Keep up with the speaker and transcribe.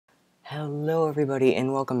Hello, everybody,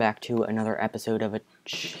 and welcome back to another episode of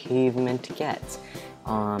Achievement Get.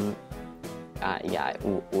 Yeah,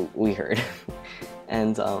 we heard,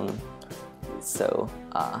 and so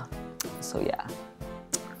yeah,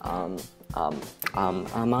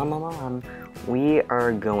 we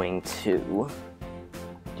are going to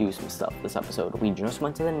do some stuff this episode. We just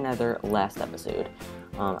went to the Nether last episode.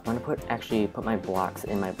 I'm gonna actually put my blocks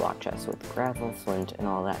in my block chest with gravel, flint, and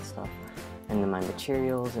all that stuff. And then my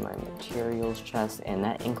materials in my materials chest, and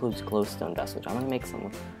that includes glowstone dust, which I'm gonna make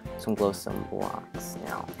some glowstone blocks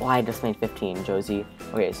now. Oh, I just made 15, Josie.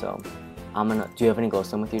 Okay, so do you have any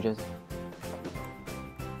glowstone with you, Josie?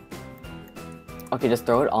 Okay, just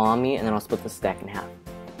throw it all on me, and then I'll split the stack in half.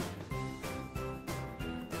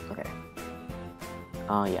 Okay.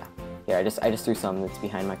 Yeah. Here, I just threw some that's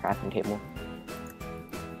behind my crafting table.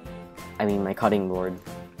 I mean, my cutting board.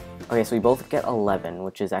 Okay, so we both get 11,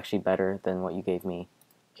 which is actually better than what you gave me.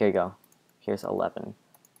 Here you go. Here's 11.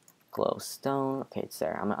 Glowstone. Okay, it's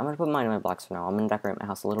there. I'm going to put mine in my blocks for now. I'm going to decorate my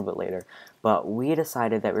house a little bit later. But we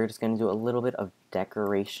decided that we were just going to do a little bit of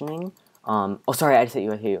decorationing. Oh, sorry, I just hit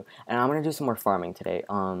you. And I'm going to do some more farming today.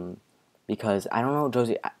 Because, I don't know,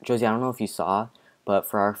 Josie, I don't know if you saw, but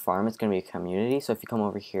for our farm, it's going to be a community. So if you come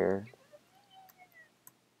over here,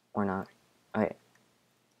 or not. Okay.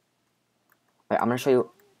 Wait, I'm going to show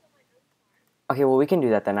you. Okay, well, we can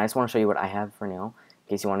do that then. I just want to show you what I have for now, in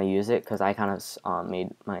case you want to use it, because I kind of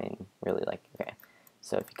made mine really, like, okay.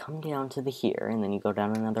 So if you come down to the here, and then you go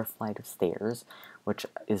down another flight of stairs, which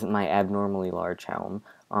is my abnormally large home.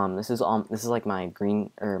 This is like my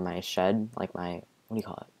my shed, like my, what do you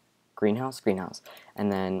call it? Greenhouse? Greenhouse. And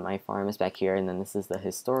then my farm is back here, and then this is the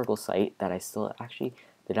historical site that I still, actually,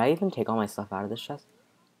 did I even take all my stuff out of this chest?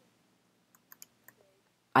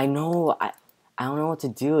 I know, I don't know what to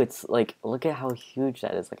do. It's like, look at how huge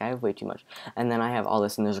that is. Like, I have way too much. And then I have all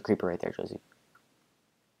this, and there's a creeper right there, Josie.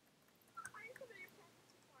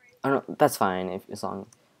 Oh, no, that's fine. As long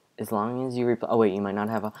as you oh, wait, you might not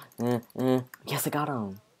have a... Yes, I got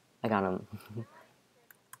him. I got him.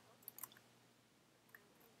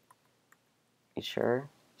 You sure?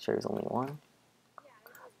 Sure there's only one?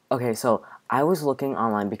 Okay, so I was looking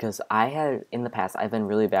online because in the past, I've been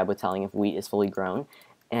really bad with telling if wheat is fully grown.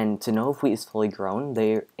 And to know if wheat is fully grown,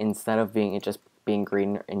 instead of just being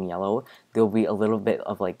green and yellow, there'll be a little bit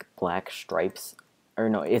of like black stripes, or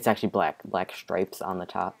no, it's actually black stripes on the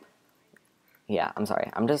top. Yeah, I'm sorry.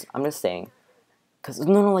 I'm just saying, cause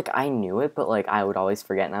no, like I knew it, but like I would always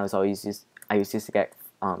forget, and I used to get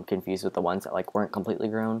confused with the ones that like weren't completely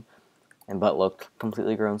grown, but looked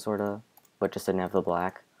completely grown sorta, but just didn't have the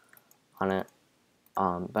black on it.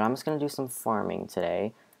 But I'm just gonna do some farming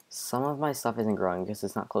today. Some of my stuff isn't growing because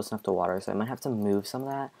it's not close enough to water, so I might have to move some of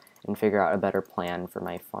that and figure out a better plan for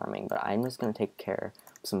my farming. But I'm just going to take care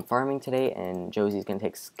of some farming today, and Josie's going to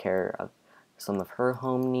take care of some of her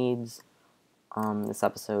home needs this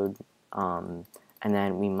episode. And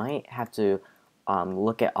then we might have to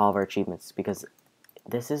look at all of our achievements, because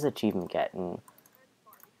this is achievement get, and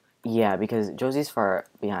yeah, because Josie's far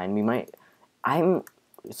behind. I'm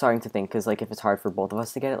starting to think, because like if it's hard for both of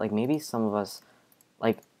us to get it, like maybe some of us,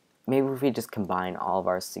 like maybe if we just combine all of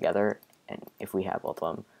ours together, and if we have both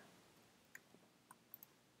of them.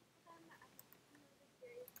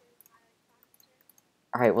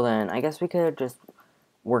 Alright, well then, I guess we could just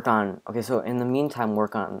work on, okay, so in the meantime,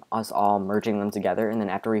 work on us all merging them together, and then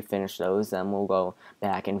after we finish those, then we'll go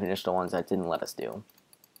back and finish the ones that didn't let us do.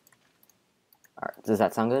 Alright, does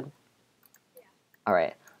that sound good? Yeah.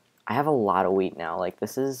 Alright. I have a lot of wheat now. Like,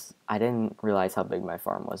 I didn't realize how big my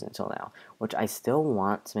farm was until now, which I still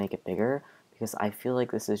want to make it bigger, because I feel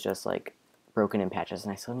like this is just, like, broken in patches,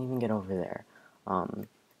 and I still don't even get over there.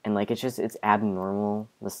 And, like, it's abnormal.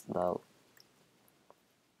 The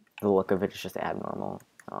look of it is just abnormal.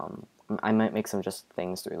 I might make some just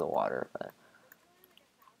things through the water, but...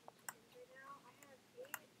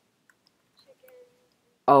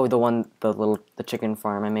 Oh, the chicken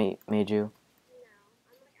farm I made you?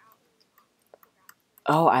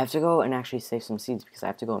 Oh, I have to go and actually save some seeds, because I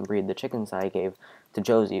have to go and breed the chickens that I gave to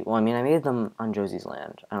Josie. Well, I mean, I made them on Josie's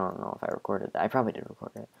land. I don't know if I recorded that. I probably did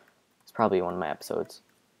record it. It's probably one of my episodes.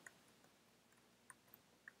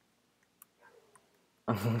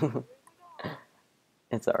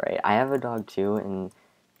 It's alright. I have a dog too, and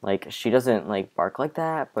like she doesn't like bark like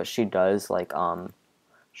that, but she does like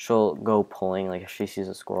she'll go pulling, like if she sees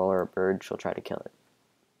a squirrel or a bird, she'll try to kill it.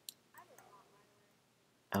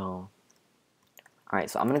 Oh. Alright,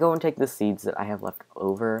 so I'm gonna go and take the seeds that I have left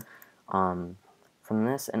over from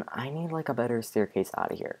this, and I need like a better staircase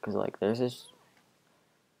out of here, because like there's this...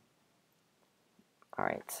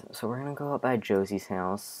 Alright, so we're gonna go up by Josie's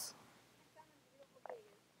house.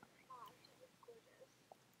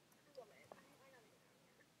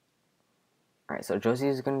 Alright, so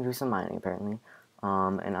Josie's gonna do some mining apparently.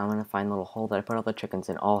 And I'm gonna find a little hole that I put all the chickens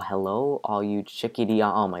in. Oh, hello, all you chickadee.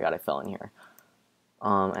 Oh my god, I fell in here.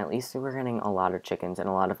 At least we're getting a lot of chickens and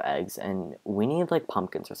a lot of eggs, and we need like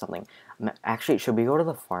pumpkins or something. Actually, should we go to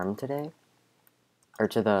the farm today? Or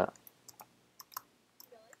to the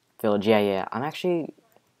village? Yeah, yeah. I'm actually.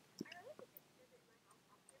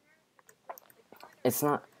 It's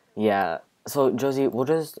not. Yeah. So Josie,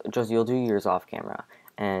 Josie, you'll do yours off camera.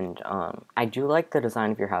 And I do like the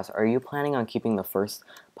design of your house. Are you planning on keeping the first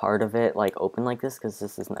part of it like open like this? Because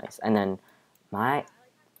this is nice. And then my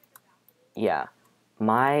yeah,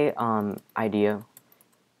 my idea.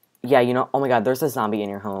 Yeah, you know. Oh my God, there's a zombie in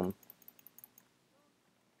your home.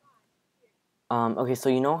 Okay, so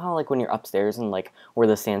you know how like when you're upstairs and like where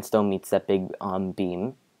the sandstone meets that big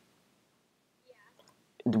beam,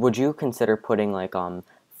 would you consider putting like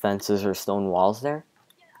fences or stone walls there?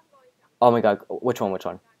 Oh my God, which one? Which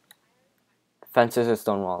one? Fences or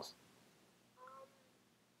stone walls?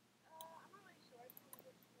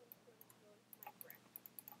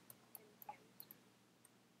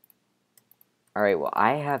 All right, well,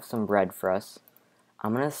 I have some bread for us.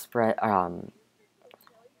 I'm gonna spread I'm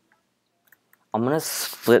gonna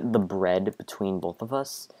split the bread between both of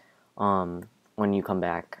us when you come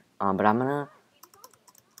back. But I'm gonna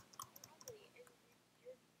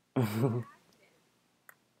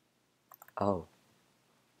Oh,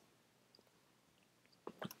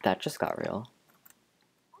 that just got real.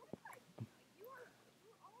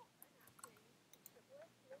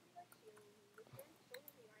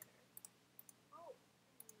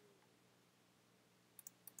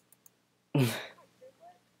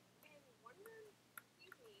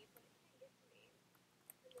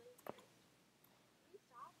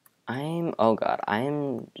 Oh God,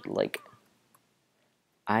 I'm like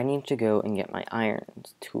I need to go and get my iron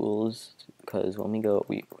tools because when we go,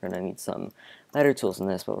 we're gonna need some better tools than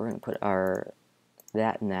this. But we're gonna put our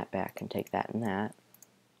that and that back and take that and that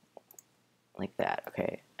like that.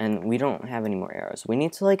 Okay, and we don't have any more arrows. We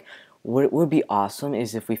need to like. What would be awesome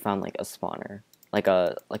is if we found like a spawner, like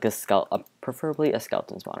preferably a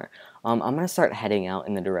skeleton spawner. I'm gonna start heading out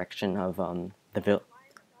in the direction of the village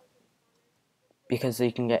because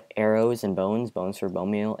you can get arrows and bones, bones for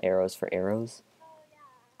bone meal, arrows for arrows.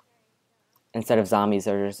 Instead of zombies,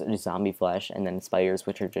 there's just zombie flesh, and then spiders,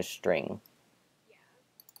 which are just string.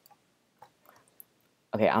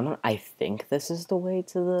 Okay, I think this is the way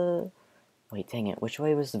to the. Wait, dang it! Which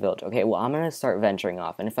way was the village? Okay, well, I'm gonna start venturing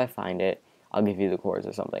off, and if I find it, I'll give you the cords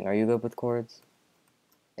or something. Are you good with cords?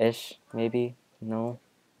 Ish, maybe. No.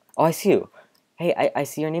 Oh, I see you. Hey, I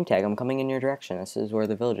see your name tag. I'm coming in your direction. This is where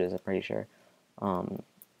the village is. I'm pretty sure.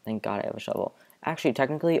 Thank God I have a shovel. Actually,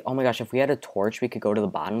 technically, oh my gosh, if we had a torch, we could go to the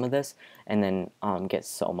bottom of this and then get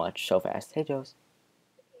so much so fast. Hey, Joes.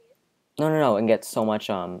 No, no, no, and get so much.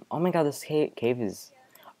 Oh my God, this cave is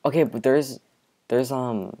okay, but there's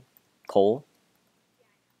coal.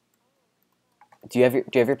 Do you have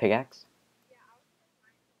your pickaxe?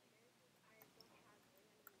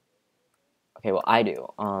 Okay, well I do.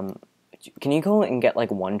 Can you go and get like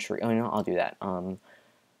one tree? Oh no, I'll do that.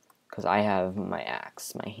 Because I have my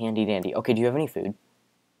axe, my handy dandy. Okay, do you have any food?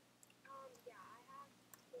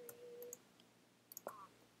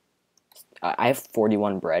 I have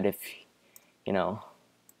 41 bread. If you know.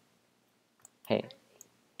 Hey,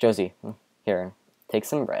 Josie, here, take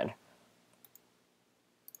some bread.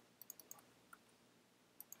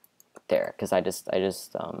 There, because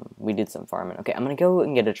we did some farming. Okay, I'm gonna go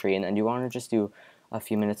and get a tree, and then do you want to just do a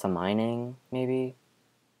few minutes of mining, maybe?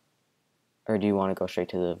 Or do you want to go straight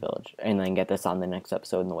to the village and then get this on the next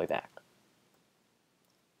episode on the way back?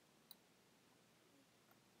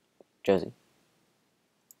 Josie,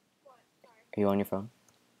 are you on your phone?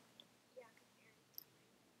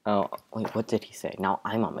 Oh, wait, what did he say? Now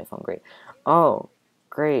I'm on my phone, great. Oh,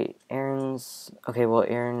 great, Aaron's... Okay, well,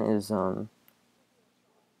 Aaron is,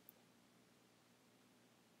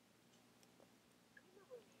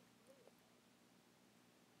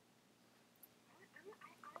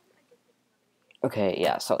 Okay,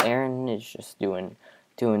 yeah, so Aaron is just doing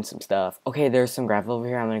some stuff. Okay, there's some gravel over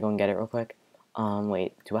here. I'm gonna go and get it real quick.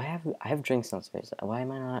 Wait, I have drinks on space. Why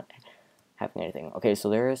am I not having anything? Okay, so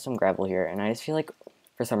there is some gravel here, and I just feel like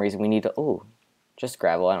for some reason we need to, oh, just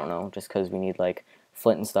gravel, I don't know, just because we need like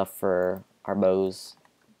flint and stuff for our bows.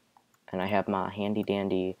 And I have my handy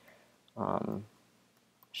dandy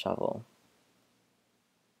shovel.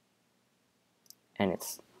 And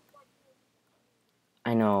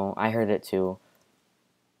I know, I heard it too.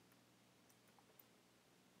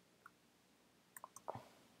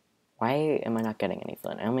 Why am I not getting any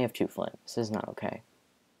flint? I only have 2 flint. This is not okay.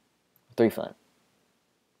 3 flint.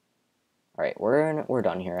 Alright, we're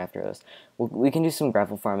done here after this. We can do some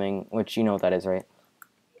gravel farming, which you know what that is, right?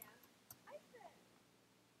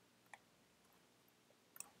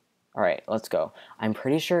 Alright, let's go. I'm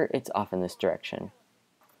pretty sure it's off in this direction.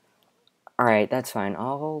 Alright, that's fine.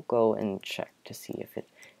 I'll go and check to see if it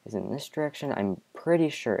is in this direction. I'm pretty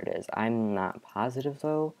sure it is. I'm not positive,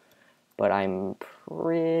 though, but I'm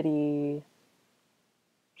pretty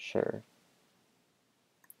sure.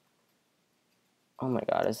 Oh my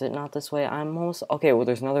god, is it not this way? I'm almost... Okay, well,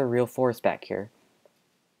 there's another real forest back here.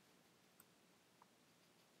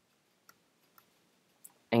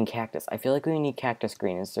 And cactus. I feel like we need cactus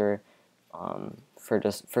green. Is there...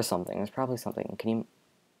 for something. There's probably something. Can you...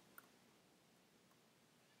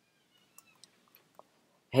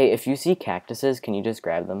 Hey, if you see cactuses, can you just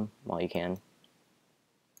grab them while you can?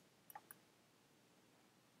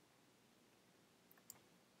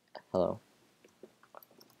 Hello.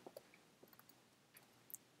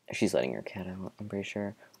 She's letting her cat out, I'm pretty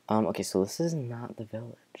sure. Okay, so this is not the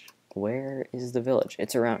village. Where is the village?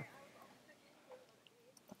 It's around...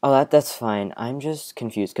 Oh, that's fine. I'm just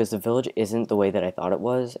confused because the village isn't the way that I thought it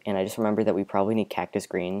was, and I just remembered that we probably need cactus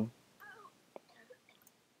green.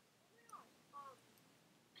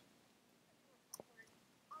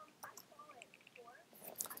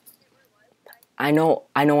 I know.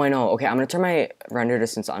 Okay, I'm gonna turn my render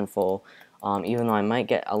distance on full, even though I might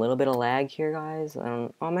get a little bit of lag here, guys.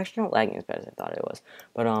 I'm actually not lagging as bad as I thought it was.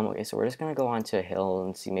 But, okay, so we're just gonna go onto a hill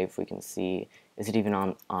and see maybe if we can see, is it even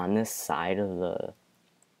on this side of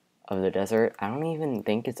the desert? I don't even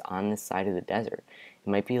think it's on this side of the desert. It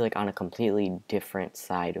might be, like, on a completely different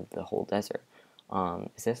side of the whole desert.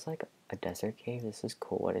 Is this, like, a desert cave? This is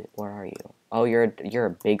cool. Where are you? Oh, you're a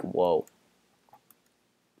big, whoa.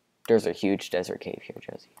 There's a huge desert cave here,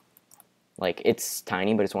 Josie. Like, it's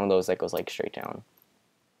tiny, but it's one of those that goes, like, straight down.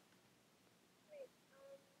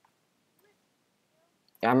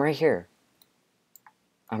 I'm right here.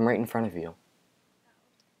 I'm right in front of you.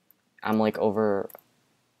 I'm, like, over...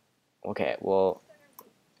 Okay, well...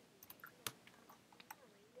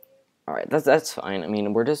 Alright, that's fine. I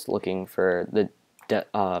mean, we're just looking for the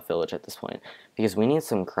village at this point. Because we need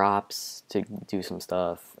some crops to do some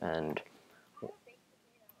stuff, and...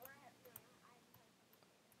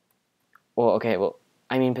 Well, okay, well,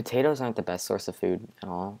 I mean, potatoes aren't the best source of food at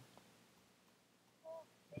all.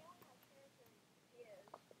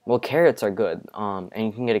 Well, carrots are good, and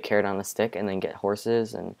you can get a carrot on a stick and then get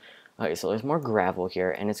horses, and... Okay, so there's more gravel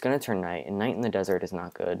here, and it's gonna turn night, and night in the desert is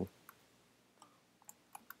not good.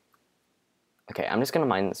 Okay, I'm just gonna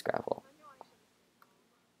mine this gravel.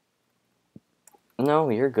 No,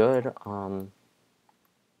 you're good, Alright,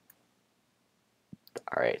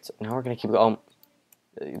 so now we're gonna keep going. Oh,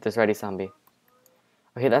 there's already zombie.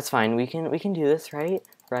 Okay, that's fine. We can do this, right?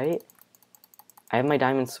 Right? I have my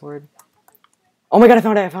diamond sword. Oh my god, I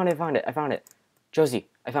found it! I found it! I found it! I found it! Josie,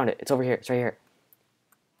 I found it. It's over here. It's right here.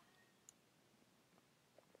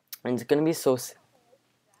 And it's gonna be so...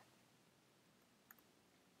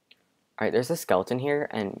 Alright, there's a skeleton here,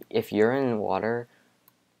 and if you're in water...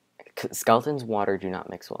 Skeletons water do not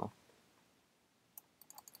mix well.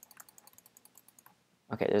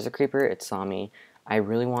 Okay, there's a creeper. It saw me. I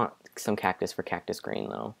really want some cactus for cactus green,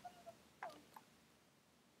 though.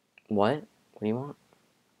 What? What do you want?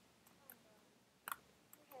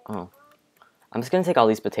 Oh. I'm just gonna take all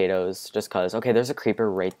these potatoes, just cause. Okay, there's a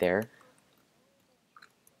creeper right there.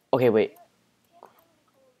 Okay, wait.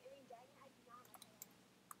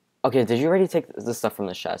 Okay, did you already take the stuff from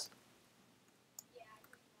the chest?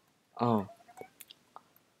 Oh.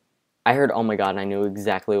 I heard, oh my god, and I knew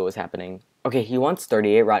exactly what was happening. Okay, he wants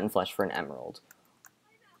 38 rotten flesh for an emerald.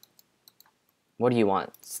 What do you want?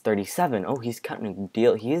 It's 37. Oh, he's cutting a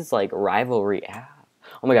deal. He's like rivalry. Ah.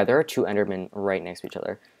 Oh my god, there are two endermen right next to each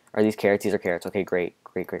other. Are these carrots? These are carrots. Okay, great.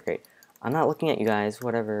 Great, great, great. I'm not looking at you guys.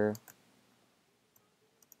 Whatever.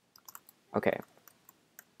 Okay.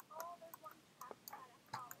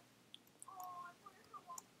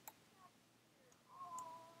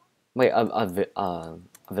 Wait, a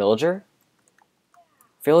villager?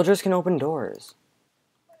 Villagers can open doors.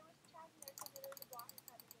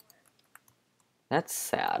 That's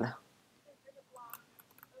sad.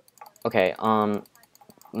 Okay,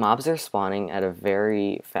 mobs are spawning at a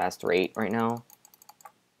very fast rate right now.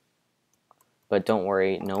 But don't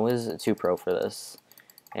worry, Noah's too pro for this.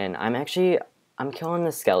 And I'm killing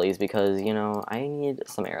the skellies because, you know, I need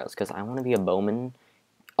some arrows because I want to be a bowman.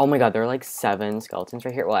 Oh my god, there are like 7 skeletons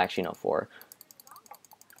right here. Well, actually, no, 4.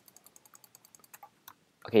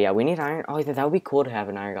 Okay, yeah, we need iron. Oh, that would be cool to have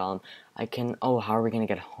an iron golem. Oh, how are we going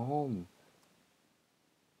to get home?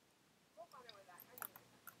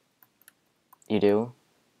 You do?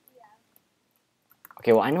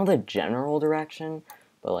 Okay, well, I know the general direction,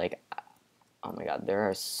 but, like, oh my god, there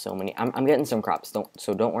are so many. I'm getting some crops,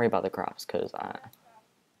 so don't worry about the crops, because,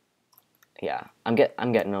 yeah, I'm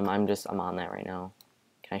getting them. I'm on that right now.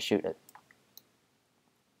 Can I shoot it?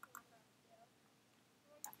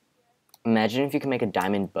 Imagine if you can make a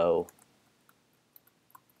diamond bow.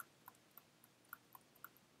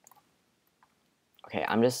 Okay,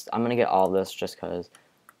 I'm gonna get all this just cause.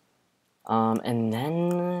 And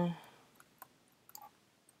then,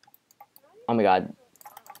 oh my god,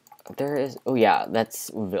 there is. Oh yeah,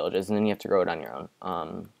 that's villages, and then you have to grow it on your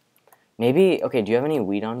own. Maybe. Okay, do you have any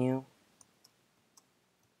wheat on you?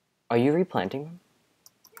 Are you replanting them?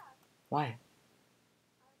 Why?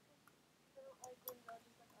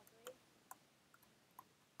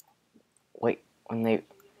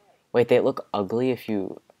 Wait, they look ugly if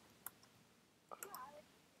you.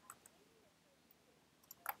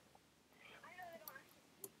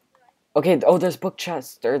 Okay, oh, there's book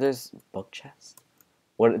chests. There's book chests.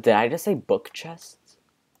 What did I just say? Book chests?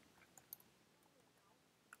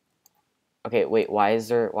 Okay, wait. Why is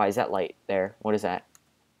that light there? What is that?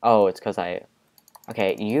 Oh, it's because I.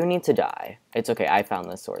 Okay, you need to die. It's okay. I found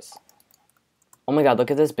this source. Oh my god,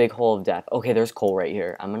 look at this big hole of death. Okay, there's coal right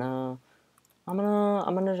here. I'm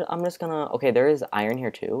just gonna. Okay, there is iron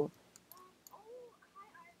here too.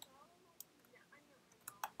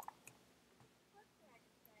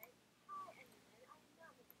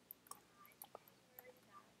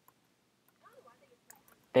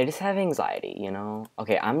 They just have anxiety, you know?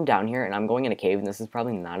 Okay, I'm down here and I'm going in a cave and this is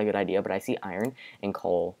probably not a good idea, but I see iron and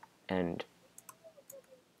coal and...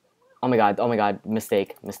 oh my god,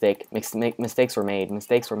 mistake, mistakes were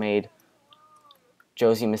made,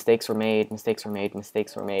 Josie, mistakes were made.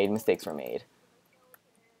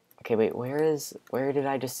 Okay, wait, where did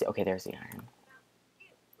I just see? Okay, there's the iron.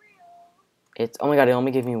 Oh my god, it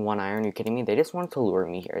only gave me 1 iron. Are you kidding me? They just wanted to lure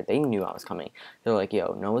me here. They knew I was coming. They're like,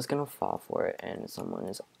 yo, Noah's gonna fall for it, and someone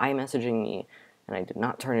is iMessaging me, and I did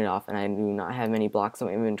not turn it off, and I do not have many blocks in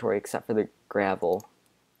my inventory except for the gravel.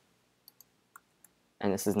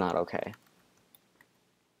 And this is not okay.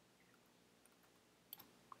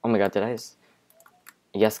 Oh my god, did I just...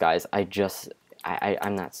 yes, guys,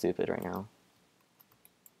 I'm not stupid right now.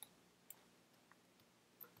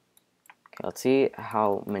 Okay, let's see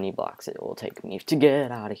how many blocks it will take me to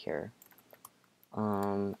get out of here.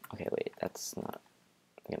 Okay, wait, that's not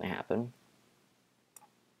gonna happen.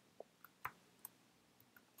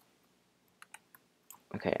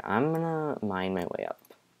 Okay, I'm gonna mine my way up.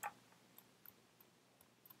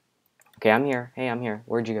 Okay, I'm here. Hey, I'm here.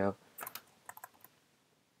 Where'd you go?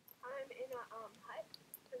 I'm in a hut,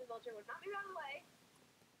 so the vulture would not be out of the way.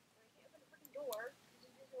 I can't open the freaking door, because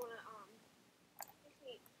he just wanna, fix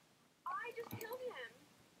me. I just killed him!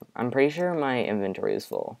 I'm pretty sure my inventory is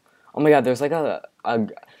full. Oh my god, there's like a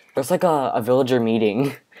villager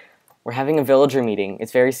meeting. We're having a villager meeting.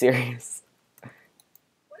 It's very serious.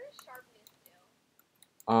 What does sharpness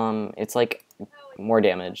do? It's like more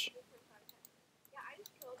damage. Yeah, I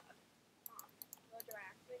just killed a villager by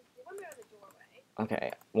accident. He went out the doorway.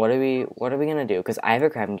 Okay, what are we gonna do? Because I have a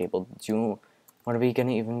crafting table. What are we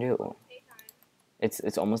gonna even do? Daytime.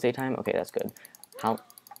 It's almost daytime? Okay, that's good. How?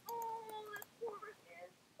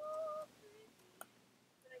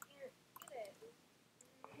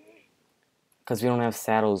 Because we don't have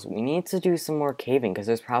saddles. We need to do some more caving, because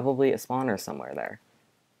there's probably a spawner somewhere there.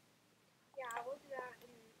 Yeah, we'll do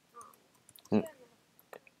that in,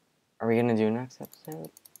 Are we gonna do next episode?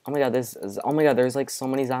 Oh my god, oh my god, there's like so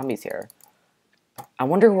many zombies here. I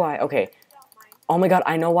wonder why. Okay. Oh my god,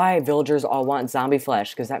 I know why villagers all want zombie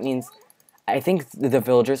flesh, because that means... I think the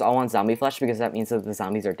villagers all want zombie flesh, because that means that the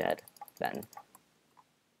zombies are dead, then.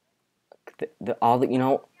 You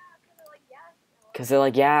know... because they're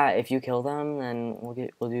like, yeah, if you kill them, then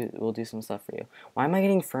we'll do some stuff for you. Why am I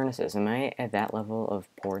getting furnaces? Am I at that level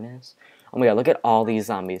of poorness? Oh my god, look at all these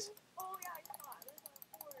zombies.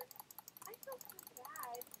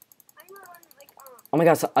 Oh my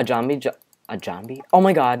god, so a zombie? Oh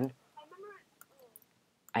my god.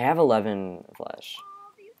 I have 11 flesh.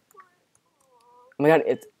 Oh my god,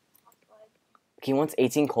 he wants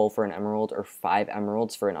 18 coal for an emerald, or 5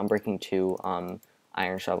 emeralds for an Unbreaking 2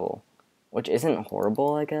 iron shovel. Which isn't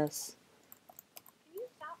horrible, I guess. Can you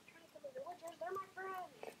stop trying to kill the villagers? They're my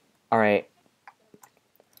friends. Alright.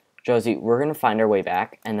 Josie, we're gonna find our way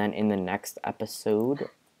back, and then in the next episode...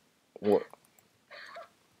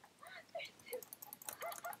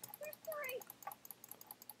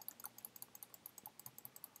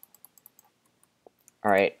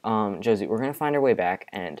 Alright, Josie, we're gonna find our way back,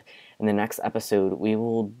 and in the next episode, we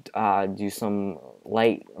will do some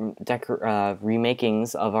light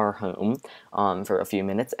remakings of our home for a few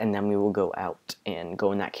minutes, and then we will go out and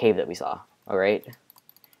go in that cave that we saw. Alright? It's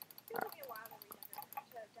gonna be a while to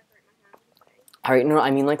decorate my house. Alright, no, I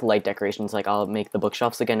mean like light decorations, like I'll make the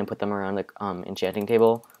bookshelves again and put them around the enchanting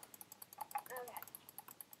table. Okay.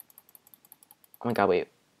 Oh my god, wait.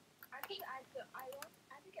 I have to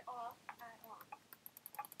get off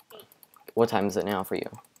at 8. What time is it now for you?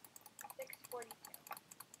 6:42.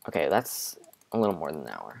 Okay, that's a little more than an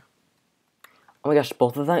hour. Oh my gosh,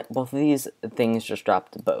 both of these things just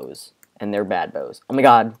dropped bows, and they're bad bows. Oh my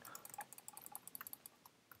god.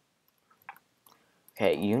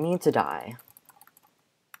 Okay, you need to die.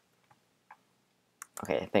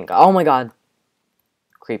 Okay, thank God. Oh my god.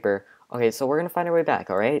 Creeper. Okay, so we're gonna find our way back,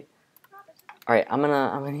 alright? Alright, I'm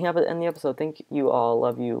gonna end the episode. Thank you all.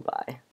 Love you. Bye.